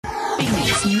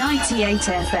Phoenix 98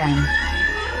 FM.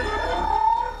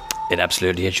 It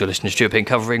absolutely is. You're listening to Stuart Pink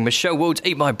covering Michelle Ward's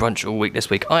Eat My Brunch all week this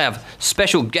week. I have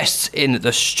special guests in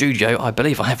the studio, I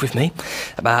believe I have with me,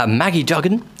 Maggie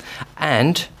Duggan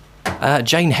and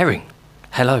Jane Herring.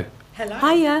 Hello. Hello.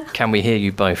 Hiya. Can we hear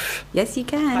you both? Yes, you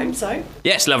can. Hope so.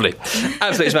 Yes, lovely.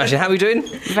 Absolutely smashing. How are we doing?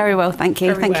 Very well, thank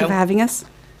you. Thank you for having us.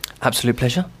 Absolute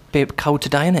pleasure. Bit cold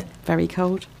today, isn't it? Very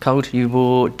cold. Cold. You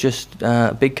wore just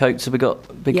big coats. Have we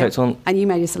got big coats on? And you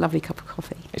made us a lovely cup of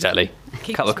coffee. Exactly.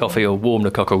 Cup of coffee or warm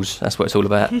the cockles. That's what it's all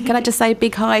about. Can I just say a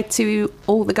big hi to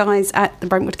all the guys at the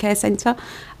Brentwood Care Centre.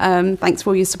 Thanks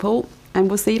for all your support, and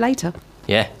we'll see you later.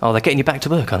 Yeah. Oh, they're getting you back to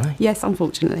work, aren't they? Yes,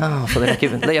 unfortunately. Oh, so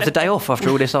they have the day off after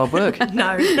all this hard work.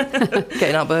 No.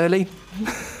 Getting up early.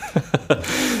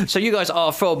 So you guys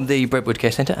are from the Brentwood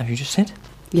Care Centre, have you just said?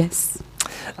 Yes.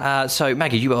 So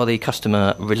Maggie, you are the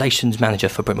Customer Relations Manager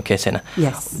for Brentwood Care Centre.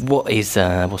 Yes.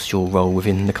 What's your role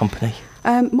within the company?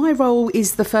 My role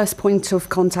is the first point of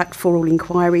contact for all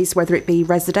inquiries, whether it be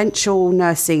residential,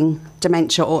 nursing,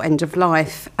 dementia or end of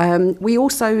life. We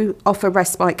also offer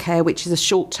respite care, which is a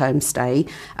short-term stay.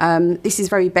 This is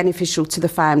very beneficial to the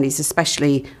families,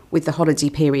 especially with the holiday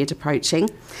period approaching.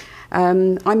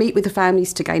 I meet with the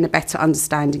families to gain a better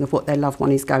understanding of what their loved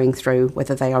one is going through,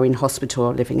 whether they are in hospital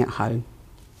or living at home.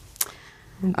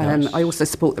 Nice. I also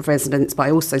support the residents, but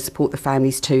I also support the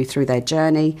families too through their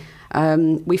journey.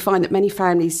 We find that many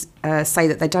families say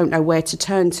that they don't know where to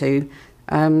turn to.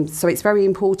 So it's very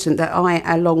important that I,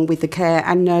 along with the care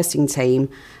and nursing team,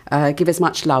 give as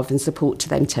much love and support to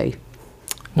them too.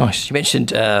 Nice. You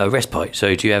mentioned respite.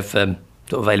 So do you have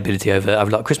sort of availability over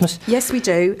like Christmas? Yes, we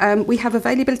do. We have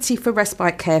availability for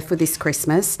respite care for this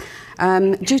Christmas.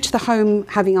 Due to the home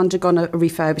having undergone a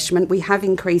refurbishment, we have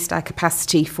increased our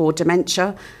capacity for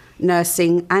dementia,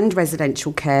 nursing and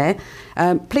residential care.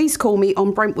 Please call me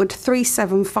on Brentwood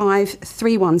 375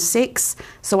 316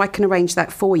 so I can arrange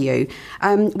that for you.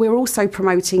 We're also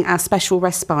promoting our special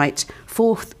respite,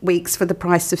 4 weeks for the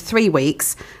price of 3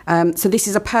 weeks. So this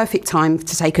is a perfect time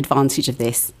to take advantage of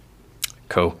this.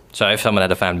 Cool. So if someone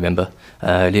had a family member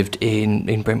lived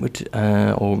in Brentwood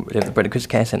or lived at the Brentwood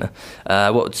Care Centre,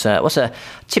 what's a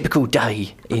typical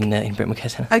day in Brentwood Care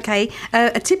Centre? Okay,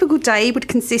 a typical day would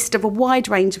consist of a wide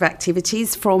range of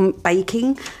activities from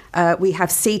baking. We have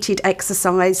seated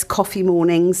exercise, coffee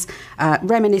mornings,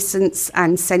 reminiscence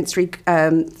and sensory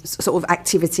sort of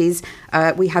activities.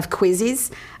 We have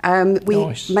quizzes.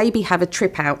 Nice. Maybe have a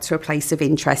trip out to a place of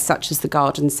interest, such as the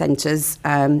garden centres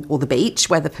or the beach,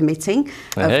 weather permitting,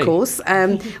 of course.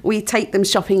 We take them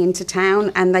shopping into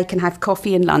town and they can have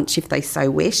coffee and lunch if they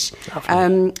so wish.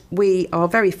 We are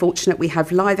very fortunate. We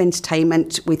have live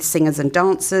entertainment with singers and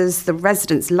dancers. The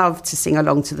residents love to sing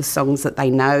along to the songs that they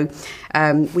know.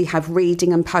 We have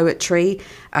reading and poetry.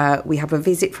 We have a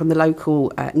visit from the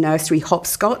local nursery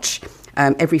Hopscotch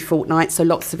every fortnight, so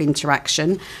lots of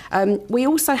interaction. We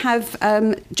also have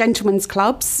gentlemen's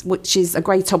clubs, which is a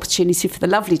great opportunity for the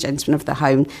lovely gentlemen of the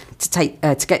home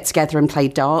to get together and play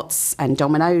darts and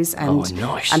dominoes and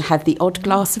nice. and have the odd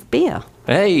glass of beer.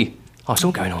 Hey, it's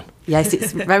all going on. Yes,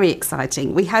 it's very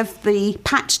exciting. We have the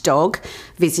patch dog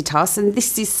visit us, and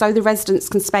this is so the residents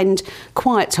can spend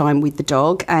quiet time with the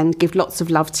dog and give lots of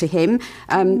love to him.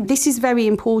 This is very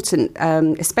important,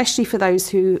 especially for those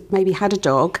who maybe had a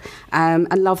dog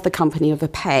and love the company of a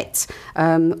pet.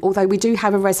 Although we do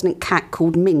have a resident cat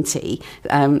called Minty,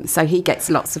 so he gets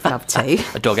lots of love too.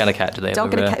 A dog and a cat, do they?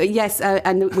 Dog and a cat, yes,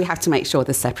 and we have to make sure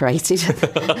they're separated.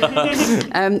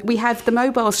 We have the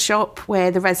mobile shop where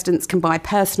the residents can buy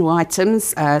personal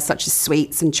items such as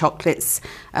sweets and chocolates.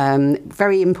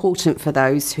 Very important for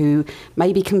those who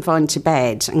may be confined to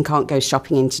bed and can't go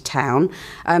shopping into town.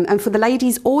 And for the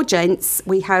ladies or gents,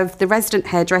 we have the resident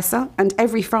hairdresser, and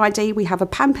every Friday we have a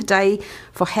pamper day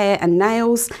for hair and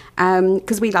nails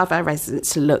because we love our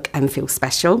residents to look and feel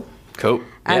special. Cool.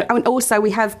 Yeah. And also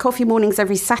we have coffee mornings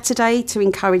every Saturday to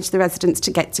encourage the residents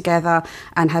to get together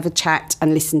and have a chat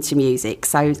and listen to music.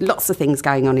 So lots of things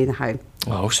going on in the home.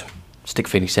 Oh, awesome. Stick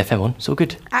Phoenix FM on. It's all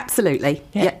good. Absolutely.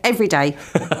 Yeah, every day.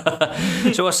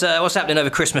 So what's happening over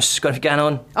Christmas? Got anything going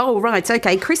on? Oh, right.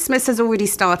 OK. Christmas has already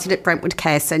started at Brentwood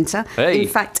Care Centre. Hey. In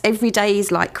fact, every day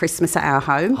is like Christmas at our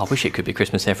home. I wish it could be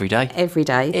Christmas every day. Every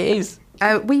day. It is.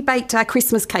 We baked our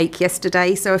Christmas cake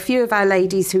yesterday, so a few of our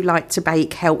ladies who like to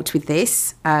bake helped with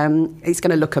this. It's going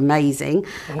to look amazing.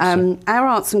 Awesome. Our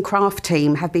arts and craft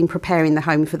team have been preparing the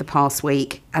home for the past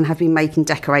week and have been making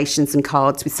decorations and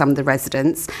cards with some of the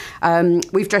residents.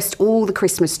 We've dressed all the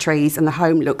Christmas trees and the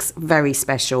home looks very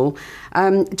special.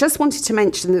 Just wanted to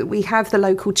mention that we have the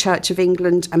local Church of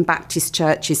England and Baptist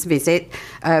churches visit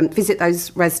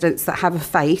those residents that have a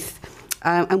faith.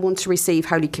 and want to receive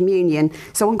Holy Communion.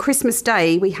 So on Christmas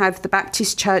Day, we have the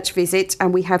Baptist church visit,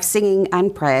 and we have singing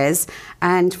and prayers,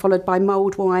 and followed by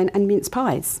mulled wine and mince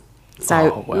pies.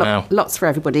 So lots for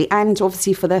everybody, and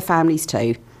obviously for their families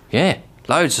too. Yeah.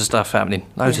 Loads of stuff happening.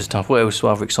 Loads of stuff. What else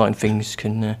other exciting things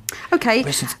can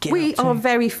residents get we up to? are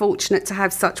very fortunate to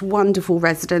have such wonderful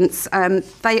residents.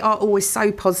 They are always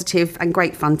so positive and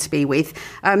great fun to be with.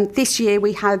 This year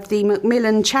we had the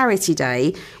Macmillan Charity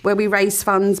Day, where we raised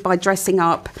funds by dressing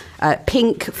up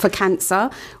pink for cancer.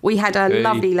 We had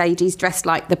lovely ladies dressed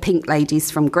like the pink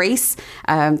ladies from Greece.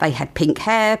 They had pink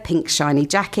hair, pink shiny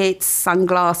jackets,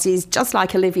 sunglasses, just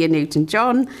like Olivia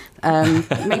Newton-John.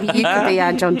 Maybe you could be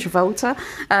our John Travolta.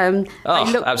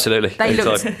 Absolutely.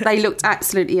 They looked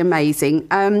absolutely amazing.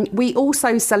 We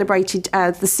also celebrated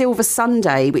the Silver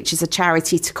Sunday, which is a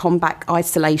charity to combat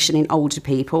isolation in older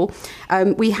people.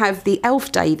 We have the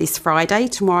Elf Day this Friday,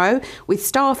 tomorrow, with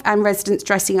staff and residents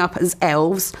dressing up as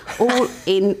elves, all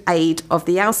in aid of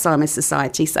the Alzheimer's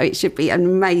Society. So it should be an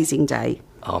amazing day.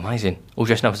 Oh, amazing. All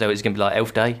dressed up as elves. It's going to be like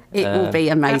Elf Day. It will be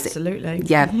amazing. Absolutely.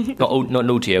 Yeah. Not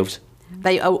naughty elves.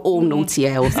 They are all naughty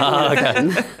elves. Okay.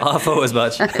 I thought as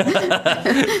much.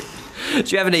 Do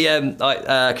you have any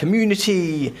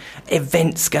community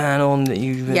events going on that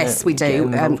you? Yes, we do.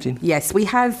 Yes, we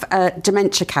have a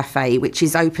Dementia Cafe, which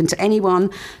is open to anyone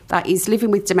that is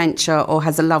living with dementia or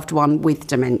has a loved one with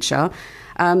dementia.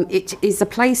 It is a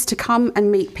place to come and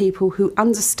meet people who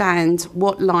understand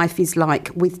what life is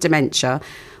like with dementia.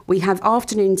 We have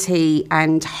afternoon tea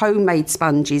and homemade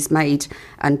sponges made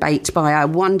and baked by our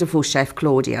wonderful chef,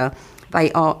 Claudia.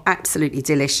 They are absolutely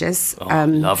delicious.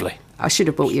 Lovely. I should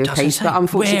have bought you a piece, but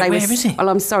unfortunately where is it? Well,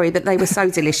 I'm sorry, but they were so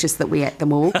delicious that we ate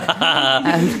them all.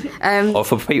 Or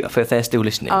for people, if they're still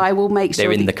listening, I will make sure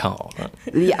they're in the car. Right?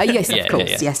 Yes, of course.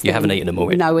 Yeah. Yes, you haven't eaten them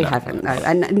already. No, we haven't. No,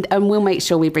 and we'll make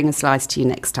sure we bring a slice to you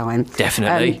next time.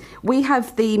 Definitely. We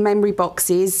have the memory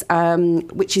boxes,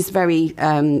 which is very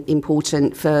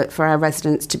important for our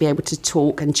residents to be able to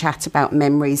talk and chat about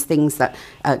memories, things that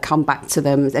come back to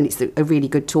them, and it's a really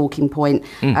good talking point.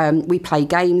 We play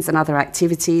games and other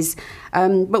activities.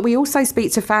 But we also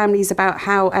speak to families about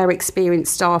how our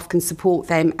experienced staff can support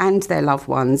them and their loved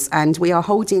ones. And we are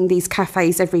holding these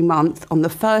cafes every month on the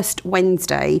first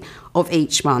Wednesday of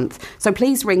each month. So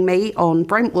please ring me on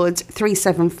Brentwood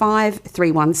 375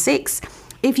 316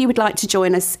 if you would like to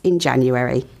join us in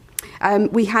January.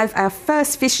 We have our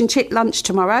first fish and chip lunch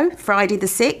tomorrow, Friday the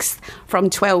 6th, from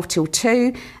 12 till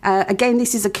 2. Again,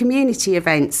 this is a community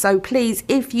event, so please,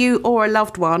 if you or a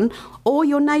loved one or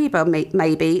your neighbour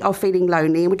maybe are feeling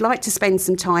lonely and would like to spend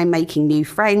some time making new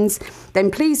friends, then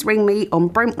please ring me on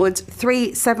Brentwood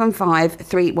 375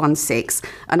 316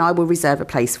 and I will reserve a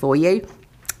place for you.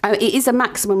 It is a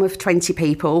maximum of 20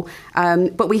 people,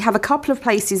 but we have a couple of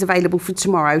places available for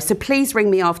tomorrow, so please ring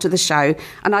me after the show.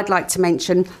 And I'd like to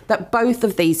mention that both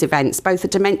of these events, both the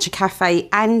Dementia Cafe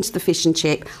and the Fish and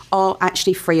Chip, are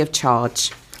actually free of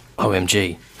charge.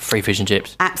 OMG. Free fish and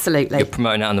chips. Absolutely. You're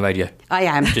promoting that on the radio. I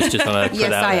am. Just want to put Yes,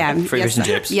 that out I there. am. Free fish and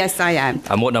chips. Yes, I am.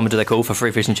 And what number do they call for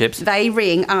free fish and chips? They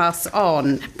ring us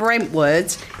on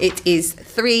Brentwood. It is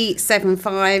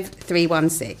 375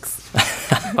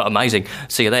 316. Amazing.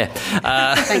 See you there.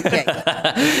 Thank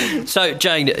you. So,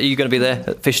 Jane, are you going to be there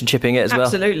at Fish and Chipping it as well?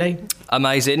 Absolutely.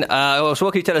 Amazing. So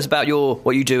what can you tell us about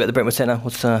what you do at the Brentwood Centre?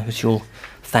 What's your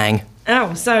thing?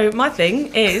 So my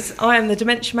thing is I am the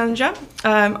dementia manager.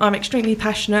 I'm extremely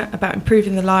passionate about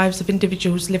improving the lives of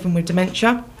individuals living with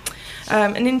dementia.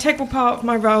 An integral part of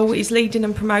my role is leading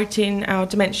and promoting our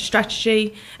dementia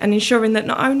strategy and ensuring that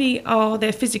not only are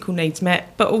their physical needs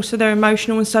met, but also their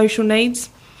emotional and social needs,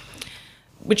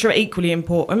 which are equally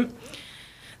important.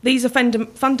 These are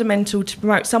fundamental to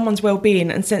promote someone's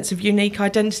well-being and sense of unique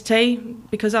identity,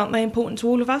 because aren't they important to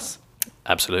all of us?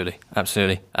 Absolutely.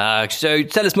 So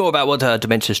tell us more about what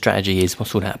dementia strategy is.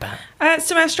 What's all that about?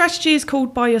 So our strategy is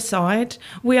called By Your Side.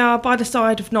 We are by the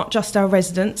side of not just our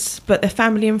residents, but their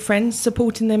family and friends,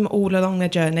 supporting them all along their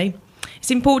journey.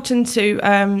 It's important to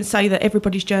say that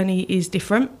everybody's journey is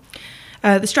different.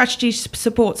 The strategy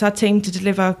supports our team to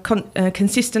deliver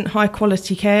consistent,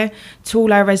 high-quality care to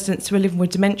all our residents who are living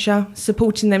with dementia,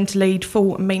 supporting them to lead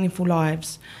full and meaningful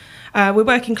lives. We're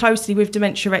working closely with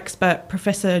dementia expert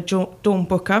Professor Dawn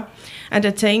Booker and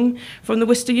her team from the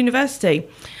Worcester University.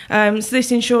 So this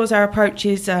ensures our approach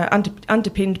is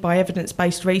underpinned by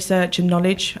evidence-based research and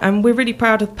knowledge, and we're really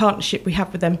proud of the partnership we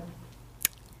have with them.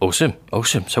 Awesome.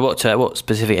 So what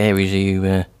specific areas are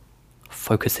you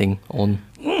focusing on?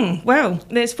 Well,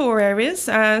 there's 4 areas.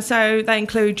 So they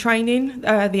include training,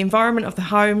 the environment of the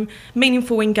home,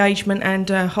 meaningful engagement and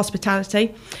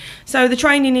hospitality. So the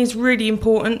training is really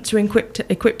important to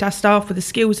equip our staff with the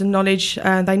skills and knowledge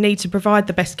they need to provide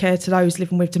the best care to those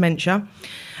living with dementia.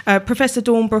 Professor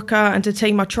Dawn Brooker and her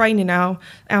team are training our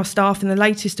staff in the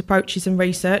latest approaches and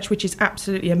research, which is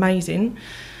absolutely amazing.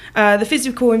 The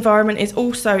physical environment is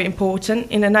also important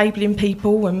in enabling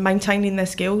people and maintaining their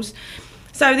skills.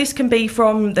 So this can be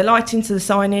from the lighting to the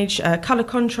signage, colour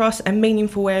contrast and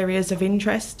meaningful areas of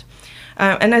interest.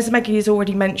 And as Maggie has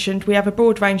already mentioned, we have a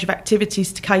broad range of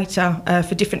activities to cater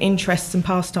for different interests and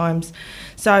pastimes.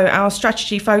 So our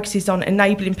strategy focuses on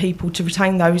enabling people to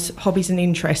retain those hobbies and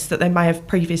interests that they may have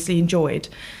previously enjoyed.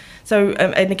 So,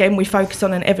 and again, we focus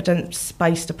on an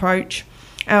evidence-based approach.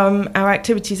 Our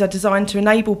activities are designed to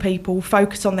enable people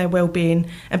focus on their well-being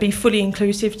and be fully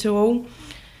inclusive to all.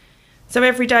 So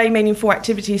everyday meaningful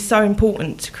activity is so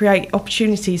important to create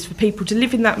opportunities for people to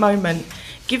live in that moment,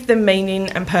 give them meaning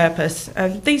and purpose.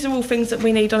 And these are all things that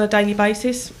we need on a daily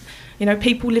basis. You know,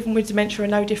 people living with dementia are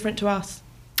no different to us.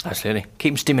 Absolutely.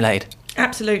 Keep them stimulated.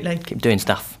 Absolutely. Keep doing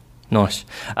stuff. Nice.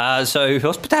 So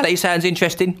hospitality sounds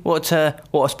interesting. What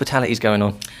hospitality is going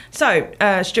on? So,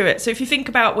 Stuart, so if you think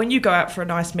about when you go out for a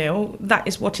nice meal, that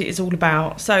is what it is all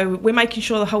about. So we're making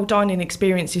sure the whole dining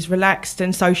experience is relaxed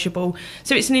and sociable.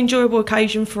 So it's an enjoyable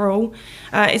occasion for all.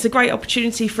 It's a great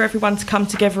opportunity for everyone to come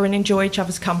together and enjoy each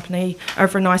other's company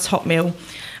over a nice hot meal.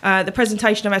 The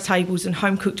presentation of our tables and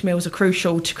home-cooked meals are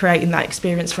crucial to creating that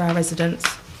experience for our residents.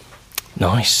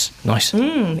 Nice.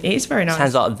 It is very nice.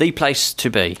 Sounds like the place to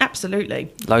be. Absolutely.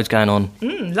 Loads going on.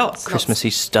 Lots. Christmassy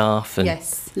stuff. And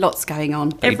Yes, lots going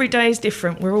on. Every day is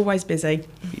different. We're always busy.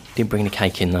 didn't bring any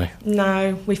cake in though.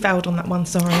 No, we failed on that one,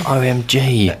 sorry.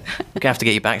 OMG. We're going to have to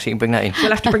get you back so you can bring that in.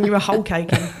 We'll have to bring you a whole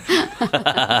cake in.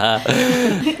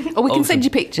 Or we can send you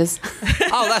pictures.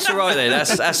 Oh, that's all right then.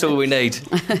 That's all we need.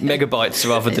 Megabytes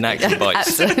rather than action bytes.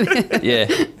 Absolutely.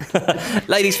 Yeah.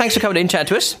 Ladies, thanks for coming in, chat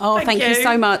to us. Oh, thank you you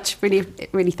so much. Really,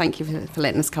 really thank you for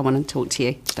letting us come on and talk to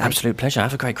you today. Absolute pleasure.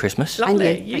 Have a great Christmas.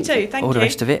 Lovely. And you. You too. Thank you. All the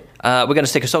rest of it. We're going to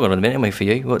stick a song on in a minute, aren't we, for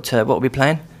you? What will we be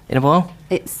playing in a while?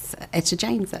 It's Etta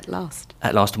James at last.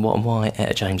 At last, and what and why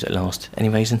Etta James at last? Any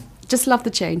reason? Just love the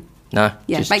tune. No?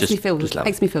 Yeah, just makes me feel good.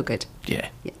 Yeah.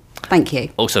 Yeah. Thank you.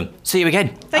 Awesome. See you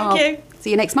again. Thank you. See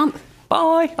you next month.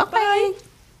 Bye. Bye.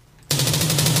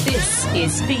 This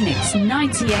is Phoenix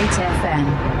 98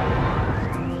 FM.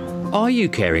 Are you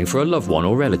caring for a loved one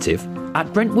or relative?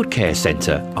 At Brentwood Care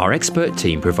Centre, our expert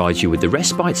team provides you with the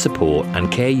respite support and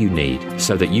care you need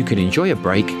so that you can enjoy a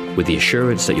break with the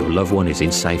assurance that your loved one is in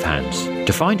safe hands.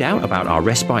 To find out about our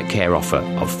respite care offer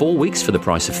of 4 weeks for the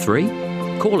price of 3,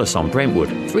 call us on Brentwood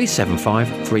 375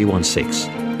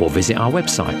 316 or visit our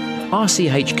website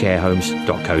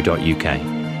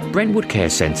rchcarehomes.co.uk. Brentwood Care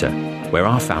Centre, where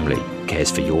our family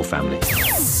cares for your family.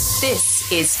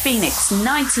 This is Phoenix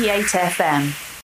 98 FM.